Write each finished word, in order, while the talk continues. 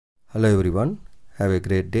Hello everyone, have a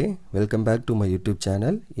great day. Welcome back to my YouTube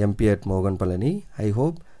channel MP at Mogan Palani. I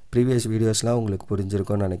hope previous videos la உங்களுக்கு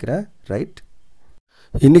புரிஞ்சிருக்கும்னு நினைக்கிறேன், right?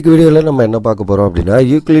 இன்னைக்கு வீடியோல நம்ம என்ன பார்க்க போறோம் அப்படினா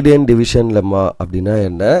Euclidean division lemma அப்படினா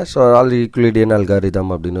என்ன? சோ ஆல் Euclidean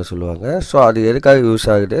algorithm அப்படினு சொல்லுவாங்க. சோ அது எதுக்காக யூஸ்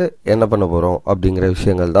ஆகுது, என்ன பண்ண போறோம் அப்படிங்கற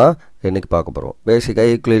விஷயங்கள் தான் இன்னைக்கு பார்க்க போறோம். பேசிக்கா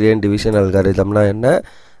Euclidean division algorithmனா என்ன?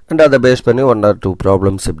 And அதை பேஸ் பண்ணி 1 or 2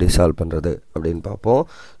 ப்ராப்ளம்ஸ் எப்படி சால்வ் பண்ணுறது அப்படின்னு பார்ப்போம்.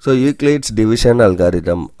 ஸோ யூக்ளிட்ஸ் டிவிஷன்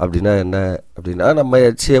அல்காரிதம் அப்படின்னா என்ன அப்படின்னா, நம்ம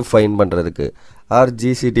HCF ஃபைண்ட் பண்ணுறதுக்கு ஆர்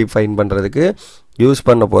ஜிசிடி ஃபைண்ட் பண்ணுறதுக்கு யூஸ்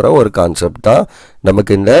பண்ண போகிற ஒரு கான்செப்ட் தான்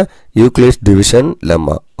நமக்கு இந்த Euclid's division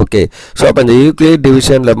lemma. Okay, so அப்போ இந்த யூக்ளிட்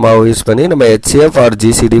டிவிஷன் லெம்மாவை யூஸ் பண்ணி நம்ம HCF ஆர்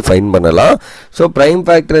ஜிசிடி ஃபைண்ட் பண்ணலாம். ஸோ ப்ரைம்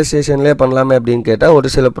ஃபேக்டரைசேஷன்லேயே பண்ணலாமே அப்படின்னு கேட்டால், ஒரு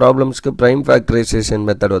சில ப்ராப்ளம்ஸ்க்கு ப்ரைம் ஃபேக்டரைசேஷன்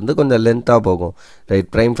மெத்தட் வந்து கொஞ்சம் லென்த்தாக போகும்,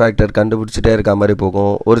 ரைட்? ப்ரைம் ஃபேக்டர் கண்டுபிடிச்சிட்டே இருக்க மாதிரி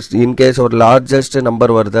போகும். ஒரு இன்கேஸ் ஒரு லார்ஜஸ்ட்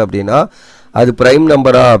நம்பர் வருது அப்படின்னா அது ப்ரைம்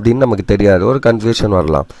நம்பரா அப்படின்னு நமக்கு தெரியாது, ஒரு கன்ஃபியூஷன்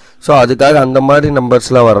வரலாம். ஸோ அதுக்காக அந்த மாதிரி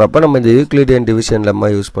நம்பர்ஸ்லாம் வர்றப்ப நம்ம இந்த யூக்ளிடியன் டிவிஷன் லெம்மா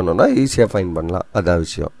யூஸ் பண்ணோம்னா ஈஸியாக ஃபைண்ட் பண்ணலாம், அதான்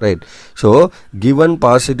விஷயம், right? So given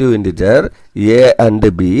positive integer a and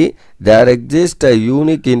b, there exists a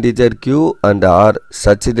unique integer q and r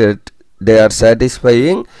such that they are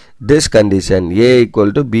satisfying this condition a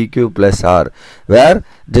equal to bq plus r, where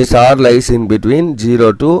this r lies in between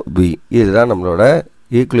 0 to b. இதுதான் நம்மளோட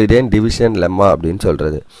Euclidean division lemma அப்படின்னு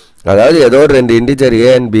சொல்கிறது. அதாவது ஏதோ ரெண்டு integer a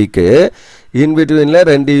and bக்கு இன் பிட்வீனில்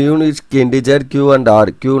ரெண்டு unique integer q and r,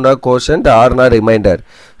 qனா quotient, rனா reminder.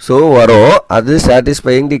 So வரும், அது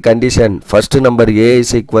satisfying the condition first number a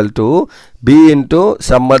is equal to b into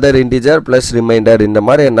some other integer plus reminder. இந்த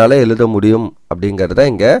மாதிரி என்னால் எழுத முடியும் அப்படிங்கிறத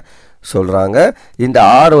இங்கே சொல்கிறாங்க. இந்த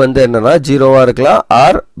r வந்து என்னென்னா ஜீரோவாக இருக்கலாம்,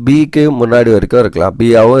 r bக்கு முன்னாடி வரைக்கும் இருக்கலாம்,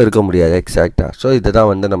 b-ஆவும் இருக்க முடியாது எக்ஸாக்டாக. ஸோ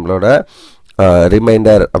இதுதான் வந்து நம்மளோட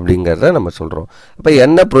ரிமைண்டர் அப்படிங்கிறத நம்ம சொல்கிறோம். அப்போ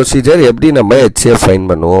என்ன ப்ரொசீஜர், எப்படி நம்ம HCF ஃபைண்ட்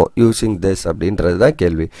பண்ணுவோம் யூஸிங் திஸ் அப்படின்றது தான்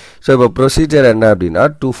கேள்வி. ஸோ இப்போ ப்ரொசீஜர் என்ன அப்படின்னா,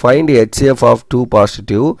 to find HCF of 2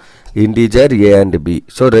 positive integer a and b.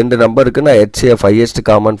 So ரெண்டு நம்பருக்கு நான் HCF highest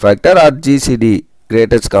common factor R GCD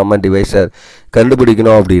greatest common divisor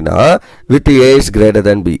கண்டுபிடிக்கணும் அப்படின்னா with a is greater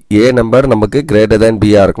than b, a number நமக்கு கிரேட்டர் தேன்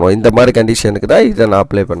b-ஆக இருக்கணும். இந்த மாதிரி கண்டிஷனுக்கு தான் இதை நான்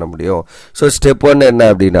அப்ளை பண்ண முடியும். ஸோ ஸ்டெப் 1 என்ன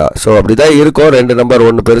அப்படின்னா, ஸோ அப்படி தான் இருக்கும், ரெண்டு நம்பர்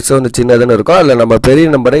ஒன்று பெருசு ஒன்று சின்னதுன்னு இருக்கும், அதில் நம்ம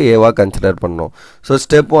பெரிய நம்பரை ஏவாக கன்சிடர் பண்ணணும். So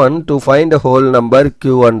step 1, to find whole number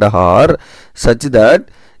q and r such that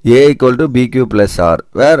a equal to bq plus r,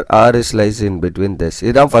 where r is lies in between this.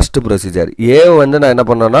 இதுதான் ஃபர்ஸ்ட் ப்ரொசீஜர். a வந்து நான் என்ன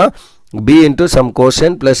பண்ணேன்னா b into some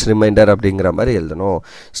quotient plus remainder அப்படிங்கிற மாதிரி எழுதணும்.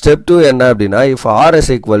 Step 2 என்ன அப்படின்னா, if r is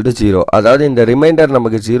equal to 0, அதாவது இந்த ரிமைண்டர்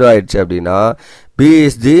நமக்கு 0 ஆயிடுச்சு அப்படின்னா b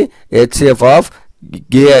is the HCF of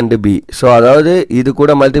a and b. So அதாவது இது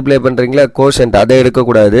கூட மல்டிப்ளை பண்ணுறீங்களா கோஷன்ட், அதை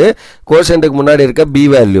எடுக்கக்கூடாது. கோஷன்ட்டுக்கு முன்னாடி இருக்க b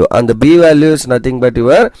வேல்யூ, அந்த b value is nothing but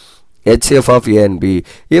your HCF of a and b.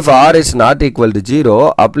 If r is not equal to 0,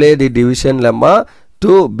 apply the division lemma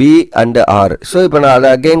to b and r. So இப்போ நான் அதை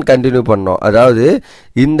அகெயின் கண்டினியூ பண்ணோம், அதாவது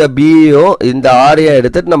இந்த b-யோ இந்த r-யோ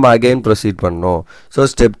எடுத்துட்டு நம்ம அகெயின் ப்ரொசீட் பண்ணோம். ஸோ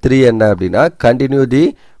ஸ்டெப் 3 என்ன அப்படின்னா, continue the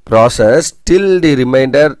process till the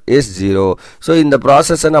reminder is 0. So இந்த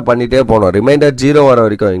ப்ராசஸை நான் பண்ணிகிட்டே போனோம் ரிமைண்டர் 0 வர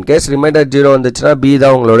வரைக்கும். இன்கேஸ் ரிமைண்டர் 0 வந்துச்சுன்னா b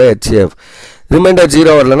தான் உங்களோட HCF. ரிமைண்டர்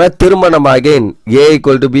 0 வரலன்னா திரும்ப நம்ம again a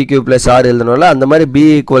equal to bq plus r எழுதணும்ல, அந்த மாதிரி b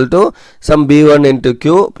equal to some b1 into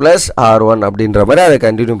q plus r1 அப்படின்ற மாதிரி அதை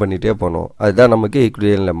கண்டினியூ பண்ணிகிட்டே போகணும். அதுதான் நமக்கு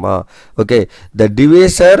Euclidean lemma. Okay, the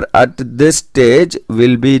divisor at this stage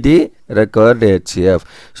will be the required HCF.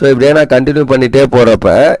 So இப்படியே நான் கண்டினியூ பண்ணிகிட்டே போகிறப்ப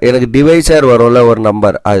எனக்கு டிவைசர் வரும்ல ஒரு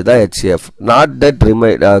நம்பர், அதுதான் HCF, not that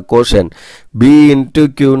quotient b into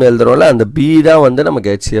qன்னு எழுதுறோம்ல, அந்த b தான் வந்து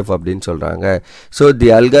நமக்கு HCF அப்படின்னு சொல்கிறாங்க. So the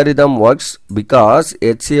algorithm works because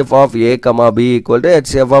HCF of a, b equal to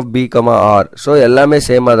HCF of b, r. So எல்லாமே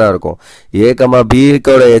சேமாக தான் இருக்கும். a,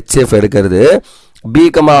 b-க்கோட HCF எடுக்கிறது b,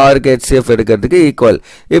 r-க்கு HCF எடுக்கிறதுக்கு ஈக்குவல்.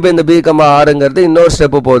 இப்போ இந்த b, r-ங்கிறது இன்னொரு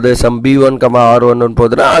ஸ்டெப்பு போகுது, சம் b1, r1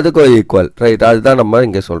 போகுதுன்னா அதுக்கும் ஈக்குவல், ரைட்? அதுதான் நம்ம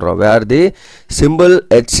இங்கே சொல்கிறோம். வேர் தி சிம்பிள்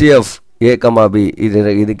HCF a, b,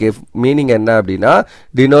 இதுக்கு மீனிங் என்ன அப்படின்னா,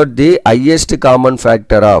 denote the highest common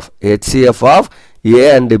factor of HCF of a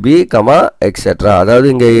and b, etcetera. அதாவது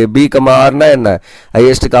இங்கே b, rனா என்ன,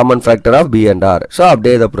 highest common factor of b and r. So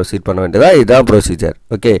அப்படியே இதை ப்ரொசீட் பண்ண வேண்டியதா, இதுதான் ப்ரொசீஜர்.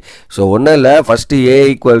 ஓகே, ஸோ ஒன்றும் இல்லை, first a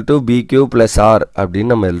equal to bq plus r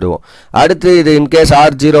அப்படின்னு நம்ம எழுதுவோம். அடுத்து இது இன்கேஸ்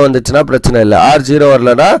r 0 வந்துச்சுன்னா பிரச்சனை இல்லை, r 0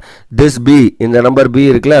 வரலன்னா this b, இந்த நம்பர் b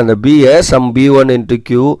இருக்குல்ல, அந்த b-யை some b1 into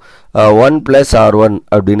q 1 plus r1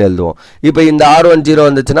 அப்படின்னு எழுதுவோம். இப்போ இந்த r1 0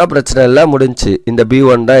 வந்துச்சுன்னா பிரச்சனை இல்லை, முடிஞ்சு. இந்த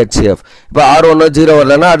b1 தான் HCF. இப்போ r1 0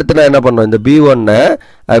 வரலன்னா அடுத்து நான் என்ன பண்ணுவோம், இந்த b1 என்ன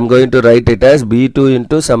I am going to write it as B2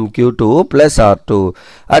 into some Q2 plus R2.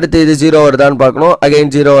 அடுத்து இது 0 வருதான்னு பார்க்கணும். Again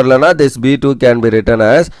 0 வரலனா this B2 can be written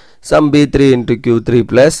as some B3 into Q3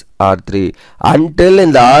 plus R3 until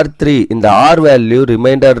இந்த R3 இந்த R value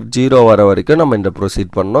remainder 0 வர வரைக்கும் நம்ம இந்த proceed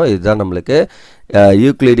பண்ணோம். இதுதான் நம்மளுக்கு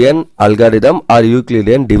Euclidean algorithm or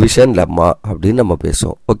Euclidean division lemma அப்படின்னு நம்ம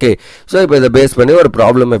பேசுவோம். ஓகே, ஸோ இப்போ இதை பேஸ் பண்ணி ஒரு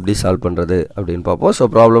ப்ராப்ளம் எப்படி சால்வ் பண்ணுறது அப்படின்னு பார்ப்போம். ஸோ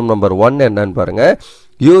ப்ராப்ளம் நம்பர் 1 என்னன்னு பாருங்கள்.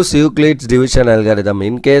 Use Euclid's division algorithm.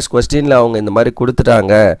 In case கொஸ்டினில் அவங்க இந்த மாதிரி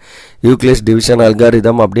கொடுத்துட்டாங்க யூக்ளிட்ஸ் டிவிஷன்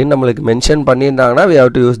அல்காரிதம் அப்படின்னு நம்மளுக்கு மென்ஷன் பண்ணியிருந்தாங்கன்னா we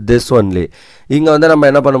have to use this only. இங்கே வந்து நம்ம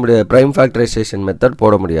என்ன பண்ண முடியாது, ப்ரைம் ஃபேக்டரைசேஷன் மெத்தட்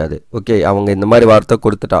போட முடியாது. ஓகே, அவங்க இந்த மாதிரி வார்த்தை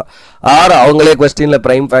கொடுத்துட்டா ஆர் அவங்களே கொஸ்டினில்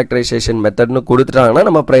ப்ரைம் ஃபேக்டரைசேஷன் மெத்தட்னு கொடுத்துட்டாங்கன்னா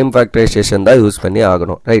நம்ம ப்ரைம் ஃபேக்டரைசேஷன் தான் யூஸ் பண்ணி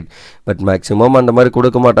ஆகணும், ரைட்? பட் மேக்ஸிமம் அந்த மாதிரி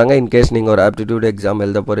கொடுக்க மாட்டாங்க. இன்கேஸ் நீங்கள் ஒரு ஆப்டிடியூட் எக்ஸாம்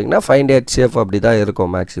எழுத போகிறீங்கன்னா ஃபைண்ட் HCF அப்படி தான்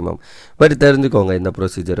இருக்கும் மேக்ஸிமம். பட் தெரிஞ்சுக்கோங்க இந்த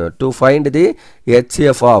procedure to find the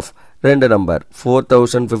HCF of ரெண்டு நம்பர்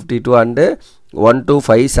 4052 அண்டு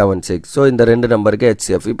 12576. ஸோ இந்த ரெண்டு நம்பருக்கு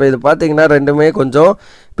HCF. இப்போ இது பார்த்தீங்கன்னா ரெண்டுமே கொஞ்சம்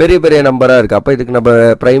பெரிய பெரிய நம்பராக இருக்குது. அப்போ இதுக்கு நம்ம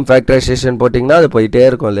ப்ரைம் ஃபேக்டரைசேஷன் போட்டிங்கன்னா அது போயிட்டே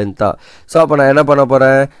இருக்கும் லென்த்தாக. ஸோ அப்போ நான் என்ன பண்ண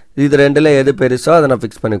போகிறேன், இது ரெண்டில் எது பெருசோ அதை நான்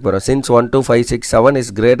ஃபிக்ஸ் பண்ணி போகிறேன். Since 12567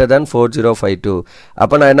 is greater than 4052.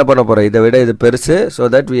 அப்போ நான் என்ன பண்ண போகிறேன், இதை விட இது பெருசு. So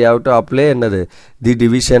that we have to apply என்னது தி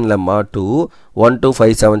டிவிஷன் லெம்மா டு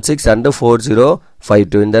 12576 அண்டு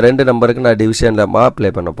 4052. இந்த ரெண்டு நம்பருக்கு நான் டிவிஷன் லெம்மா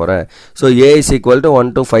அப்ளை பண்ண போகிறேன். So A is equal to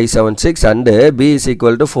 12576 and B is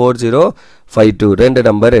equal to 4052. ரெண்டு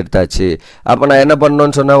நம்பர் எடுத்தாச்சு. அப்போ நான் என்ன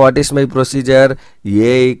பண்ணணும்னு சொன்னால் what is my procedure,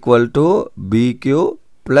 A equal to BQ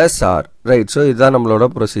plus R, right? So இதுதான் நம்மளோட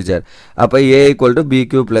ப்ரொசீஜர். அப்போ A equal to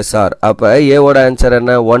BQ plus R. அப்போ ஏவோட ஆன்சர்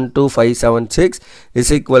என்ன, 12576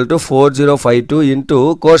 இஸ் ஈக்குவல் டு 4052 இன்ட்டு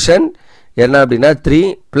கோஷன் என்ன அப்படின்னா 3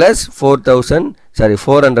 ப்ளஸ்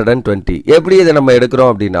 420. எப்படி இதை நம்ம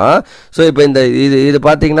எடுக்கிறோம் அப்படின்னா, ஸோ இப்போ இந்த இது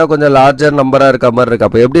பார்த்தீங்கன்னா கொஞ்சம் லார்ஜர் நம்பராக இருக்க மாதிரி இருக்குது.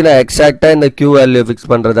 அப்போ எப்படி நான் எக்ஸாக்டாக இந்த Q வேல்யூ ஃபிக்ஸ்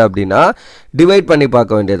பண்ணுறது அப்படின்னா டிவைட் பண்ணி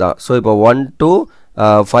பார்க்க வேண்டியதான். ஸோ இப்போ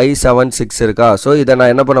 12576 இருக்கா. ஸோ இதை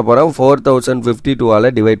நான் என்ன பண்ண போகிறேன், 4052ஆல்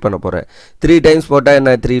டிவைட் பண்ண போகிறேன். 3 டைம்ஸ் போட்டால்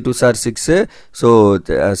என்ன, 3 2s are 6. So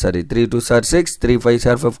sorry 3 2s are 6, 3 5s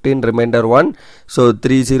are 15, reminder 1. So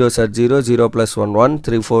 3 0s are 0, 0 plus 1 1,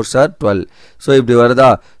 3 4s are 12. So இப்படி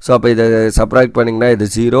வருதா. ஸோ அப்போ இதை சப்ராக்ட் பண்ணிங்கன்னா இது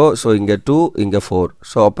 0. ஸோ இங்கே 2, இங்கே 4.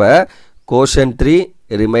 ஸோ அப்போ கோஷன் 3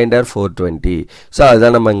 ரிமைண்டர் 420. ஸோ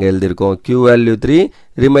அதுதான் நம்ம இங்கே எழுதியிருக்கோம். Q வேல்யூ 3,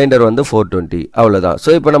 ரிமைண்டர் வந்து 420, அவ்வளோதான். ஸோ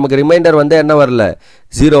இப்போ நமக்கு ரிமைண்டர் வந்து என்ன வரல,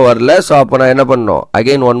 0 வரல. ஸோ அப்போ நான் என்ன பண்ணணும்,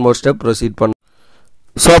 again one more step proceed பண்ணணும்.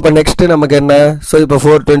 ஸோ அப்போ நெக்ஸ்ட்டு நமக்கு என்ன, ஸோ இப்போ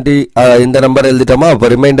 420 இந்த நம்பர் எழுதிட்டோமா. அப்போ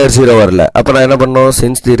ரிமைண்டர் 0 வரல. அப்போ நான் என்ன பண்ணணும்,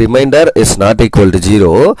 since the reminder is not equal to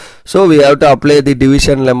 0, so we have to apply the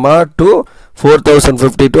division lemma to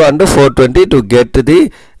 4052 and 420 to get the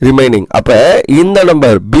remaining. அப்போ இந்த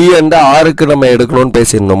நம்பர் B and Rக்கு நம்ம எடுக்கணும்னு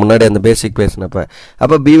பேசியிருந்தோம் முன்னாடி அந்த பேசிக் பேசினப்ப.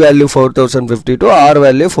 அப்போ B value 4052, R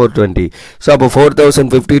value 420. So அப்போ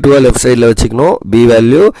 4052 லெஃப்ட் சைடில் வச்சுக்கணும். B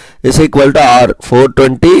value is equal to R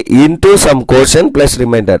 420 into some quotient plus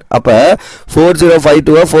reminder. அப்போ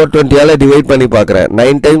 4052 420ஆல் டிவைட் பண்ணி பார்க்குறேன்.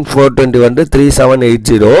 9 times 420 வந்து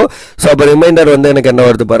 3780. ஸோ அப்போ ரிமைண்டர் வந்து எனக்கு என்ன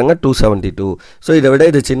வருது பாருங்கள், 272. ஸோ இதை விட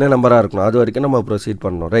இது சின்ன நம்பராக இருக்கணும், அது வரைக்கும் நம்ம ப்ரொசீட்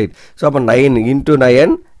பண்ணணும், ரைட்? ஸோ அப்போ 9 into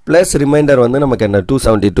 9 ப்ளஸ் ரிமைண்டர் வந்து நமக்கு என்ன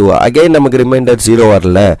 272. அகைன் நமக்கு ரிமைண்டர் 0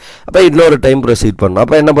 வரல. அப்போ இன்னொரு டைம் ப்ரொசீட் பண்ணணும்.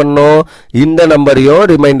 அப்போ என்ன பண்ணணும், இந்த நம்பரையும்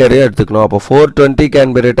ரிமைண்டரையும் எடுத்துக்கணும். அப்போ 420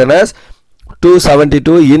 can be written as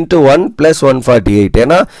 272 into 1 plus 148.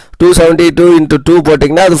 ஏன்னா 272 into 2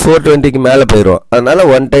 போட்டிங்கன்னா அது 420க்கு மேலே போயிடும். அதனால்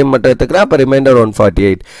ஒன் டைம் மட்டும் எடுத்துக்கிறேன். அப்போ reminder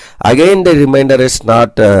 148. Again the reminder is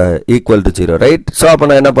not equal to 0, right? So அப்போ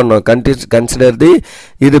நான் என்ன பண்ணுவோம், கன்சிடர் தி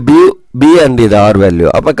இது B and இது R value.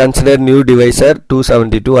 அப்போ consider new divisor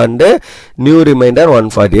 272 and new remainder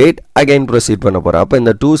 148. Again proceed பண்ண போகிறேன். அப்போ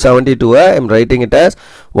இந்த 272 I am writing it as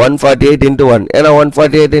 148 into 1. ஏன்னா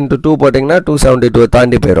 148 into 2 போட்டிங்கன்னா 272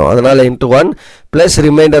 தாண்டி போயிடும். அதனால் into 1 plus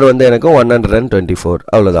remainder வந்து எனக்கு 124.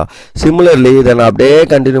 அவ்வளோதான். சிமிலர்லி இதை நான் அப்படியே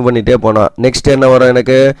கண்டினியூ பண்ணிகிட்டே போனால் நெக்ஸ்ட் என்ன வரும்,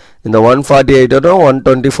 எனக்கு இந்த 148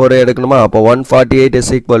 124 எடுக்கணுமா. அப்போ 148 is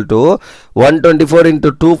equal to 124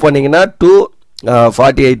 into 2 பண்ணிங்கன்னா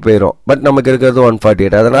 248 போயிடும். பட் நமக்கு இருக்கிறது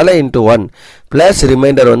 148. அதனால் இன்ட்டு 1 ப்ளஸ்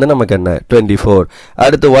ரிமைண்டர் வந்து நமக்கு என்ன 24.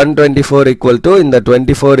 அடுத்து 124 ஈக்குவல் டு இந்த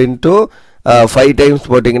 24 இன்ட்டு 5 டைம்ஸ்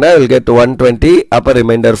போட்டிங்கன்னா வில் கெட் 120. அப்போ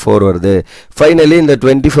ரிமைண்டர் 4 வருது. ஃபைனலி இந்த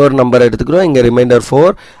 24 நம்பர் எடுத்துக்கிறோம், இங்கே ரிமைண்டர் 4.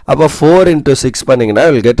 அப்போ 4 into 6 பண்ணிங்கன்னா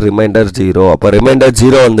வில் கெட் ரிமைண்டர் 0. அப்போ ரிமைண்டர்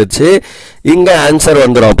 0 வந்துச்சு. இங்கே ஆன்சர்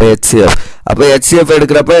வந்துடும். அப்போ HCF அப்போ HCF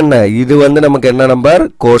எடுக்கிறப்ப என்ன, இது வந்து நமக்கு என்ன நம்பர்,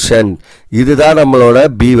 கோஷன்ட். இதுதான் நம்மளோட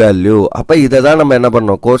B வேல்யூ. அப்போ இதை தான் நம்ம என்ன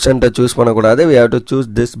பண்ணோம், கோஷன்ட்டை சூஸ் பண்ணக்கூடாது, we have to choose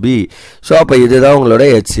this B. So அப்போ இதுதான் உங்களோட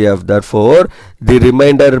HCF. therefore the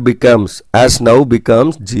remainder becomes, as now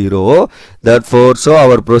becomes 0. therefore so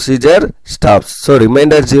our procedure stops. so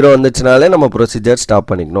remainder 0 வந்துச்சுனாலே நம்ம procedure stop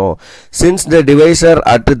பண்ணிக்கணும். since the divisor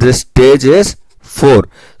at this stage is 4,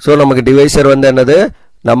 so நமக்கு divisor வந்து என்னது,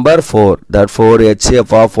 number 4. therefore HCF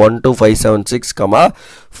of 12576,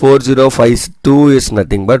 4052 is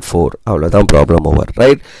nothing but 4. அவ்வளோதான் problem over,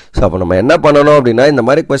 right. So அப்போ நம்ம என்ன பண்ணணும் அப்படின்னா, இந்த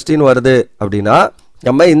மாதிரி கொஸ்டின் வருது அப்படின்னா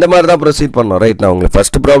நம்ம இந்த மாதிரி தான் ப்ரொசீட் பண்ணோம், ரைட். நான் உங்களுக்கு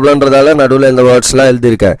ஃபர்ஸ்ட் ப்ராப்ளம்ன்றதால நடுவில் இந்த வேர்ட்ஸ்லாம்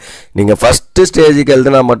எழுதியிருக்கேன். நீங்கள் ஃபஸ்ட்டு ஸ்டேஜுக்கு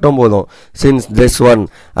எழுதினா மட்டும் போதும். Since this one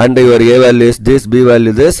and your A value is this, B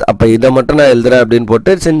value this, அப்போ இதை மட்டும் நான் எழுதுறேன் அப்படின்னு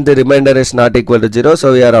போட்டு, since the reminder is not equal to 0, so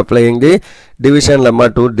we are அப்ளைங் the division lemma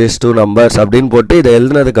to this two numbers அப்படின்னு போட்டு இதை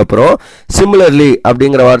எழுதினதுக்கப்புறம் சிமிலர்லி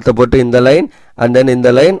அப்படிங்கிற வார்த்தை போட்டு இந்த line and then in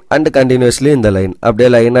the line and continuously in the line அப்படியே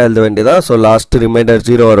லைனாக எழுத வேண்டியதான். ஸோ லாஸ்ட் ரிமைண்டர்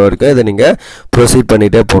 0 வர வரைக்கும் இதை நீங்கள் ப்ரொசீட்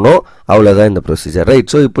பண்ணிகிட்டே போகணும். அவ்வளோதான் இந்த ப்ரொசீஜர், ரைட்.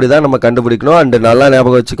 ஸோ இப்படி தான் நம்ம கண்டுபிடிக்கணும். அண்டு நல்லா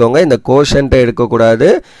ஞாபகம் வச்சுக்கோங்க, இந்த கோஷன்ட்டை எடுக்கக்கூடாது,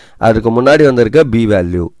 அதுக்கு முன்னாடி வந்திருக்க B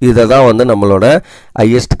வேல்யூ, இதை தான் வந்து நம்மளோட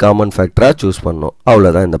ஹையஸ்ட் காமன் ஃபேக்டராக சூஸ் பண்ணணும்.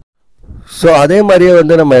 அவ்வளோதான் இந்த. ஸோ அதே மாதிரியே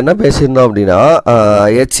வந்து நம்ம என்ன பேசியிருந்தோம் அப்படின்னா,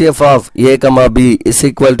 HCF of A, B is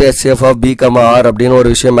equal to HCF of B, R அப்படின்னு ஒரு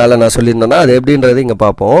விஷயம் மேலே நான் சொல்லியிருந்தேன்னா அது எப்படின்றது இங்கே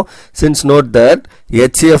பார்ப்போம். Since note that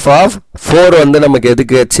HCF of 4 வந்து நமக்கு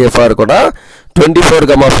எதுக்கு HCF இருக்கும்னா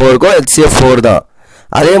 24,4க்கும் HCF 4 தான்.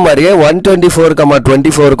 அதே மாதிரியே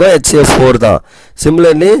 124,24க்கும் HCF 4 தான்.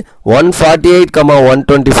 சிமிலர்லி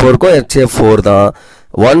 148,124க்கும் HCF 4 தான்.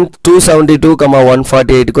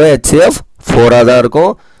 272,148க்கும் HCF 4 தான்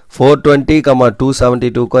இருக்கும்.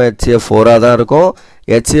 420,272க்கும் HCF 4 தான் இருக்கும்.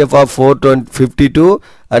 HCF ஆஃப் 452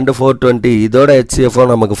 அண்ட் 420 இதோட HCF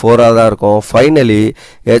நமக்கு 4 தான் இருக்கும். ஃபைனலி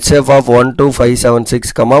HCF ஆஃப் 12576,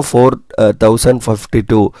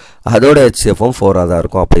 4052 அதோட HCF 4 தான்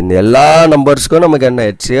இருக்கும். அப்போ இந்த எல்லா நம்பர்ஸ்க்கும் நமக்கு என்ன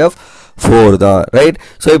HCF 4 தான், ரைட்.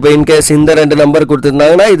 ஸோ இப்போ இன்கேஸ் இந்த ரெண்டு நம்பர்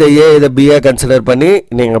கொடுத்துருந்தாங்கன்னா இதை A இதை Bயை கன்சிடர் பண்ணி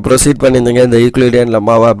நீங்கள் ப்ரொசீட் பண்ணியிருந்தீங்க இந்த யூக்ளிடியன்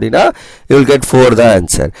லெம்மாவா அப்படின்னா யூ வில் கெட் 4 தான்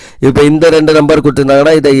ஆன்சர். இப்போ இந்த ரெண்டு நம்பர்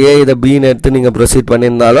கொடுத்துருந்தாங்கன்னா இதை A இதை Bன்னு எடுத்து நீங்கள் ப்ரொசீட்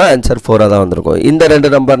பண்ணியிருந்தாலும் ஆன்சர் 4 தான் வந்திருக்கும். இந்த ரெண்டு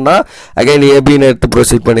நம்பர்னா அகைன் ABன்னு எடுத்து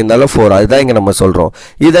ப்ரொசீட் பண்ணியிருந்தாலும் 4. அதுதான் இங்கே நம்ம சொல்கிறோம்.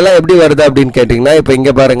 இதெல்லாம் எப்படி வருது அப்படின்னு கேட்டிங்கன்னா, இப்போ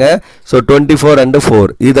இங்கே பாருங்கள். ஸோ 24 and 4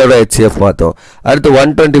 இதோட HCF பார்த்தோம். அடுத்து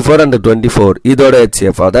 124 and 24 இதோட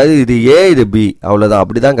HCF, அதாவது இது A இது B, அவ்வளோதான்.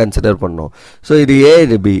 அப்படி தான் கன்சிடர் பண்ணணும். So இது A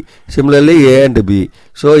இது B, similarly A and B,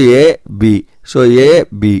 so A B, so A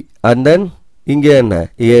B and then இங்கே என்ன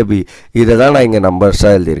AB, இதை தான் நான் இங்கே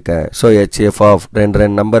நம்பர்ஸாக எழுதியிருக்கேன். ஸோ HCF ஆஃப் ரெண்டு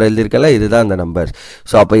நம்பர் எழுதியிருக்கல, இதுதான் அந்த நம்பர்ஸ்.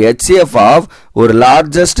 ஸோ அப்போ HCF ஆஃப் ஒரு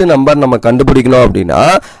லார்ஜஸ்ட் நம்பர் நம்ம கண்டுபிடிக்கணும் அப்படின்னா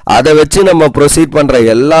அதை வச்சு நம்ம ப்ரொசீட் பண்ணுற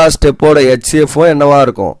எல்லா ஸ்டெப்போட HCFும் என்னவா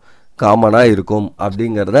இருக்கும், காமனாக இருக்கும்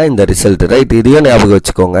அப்படிங்கிறத இந்த ரிசல்ட், ரைட். இதையும் ஞாபகம்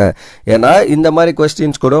வச்சுக்கோங்க, ஏன்னா இந்த மாதிரி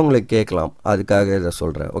கொஸ்டின்ஸ் கூட உங்களுக்கு கேட்கலாம், அதுக்காக இதை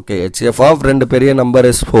சொல்கிறேன். ஓகே, HCF ஆஃப் ரெண்டு பெரிய number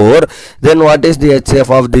is 4, then what is the HCF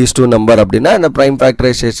of these two number அப்படின்னா இந்த ப்ரைம்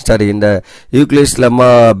ஃபேக்டரைசேஷன், சாரி இந்த யூக்ளிட்ஸ் லெம்மா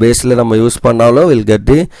பேஸில் நம்ம யூஸ் பண்ணாலும் வில் கெட்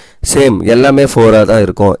தி சேம், எல்லாமே 4 தான்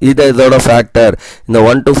இருக்கும். இதோட ஃபேக்டர் இந்த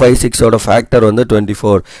 1256ஓட ஃபேக்டர் வந்து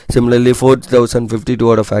 24, similarly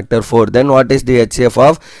 4052ஓட factor 4. Then what is the HCF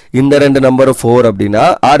of இந்த ரெண்டு நம்பர் 4 அப்படின்னா,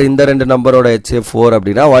 ஆர் இந்த ரெண்டு நம்பரோட HCF 4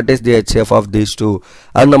 அப்படின்னா what is the HCF of these two,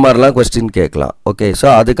 அந்த மாதிரிலாம் கொஸ்டின் கேட்கலாம். ஓகே, ஸோ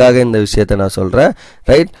அதுக்காக இந்த விஷயத்தை நான் சொல்கிறேன்,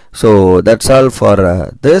 right. So that's all for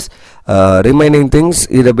this. Remaining things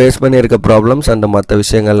இதை பேஸ் பண்ணி இருக்க ப்ராப்ளம்ஸ் அண்ட் மற்ற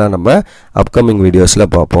விஷயங்கள்லாம் நம்ம அப்கமிங் வீடியோஸில்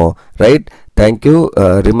பார்ப்போம், right. Thank you.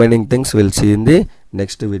 Remaining things will see in the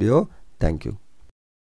next video. Thank you.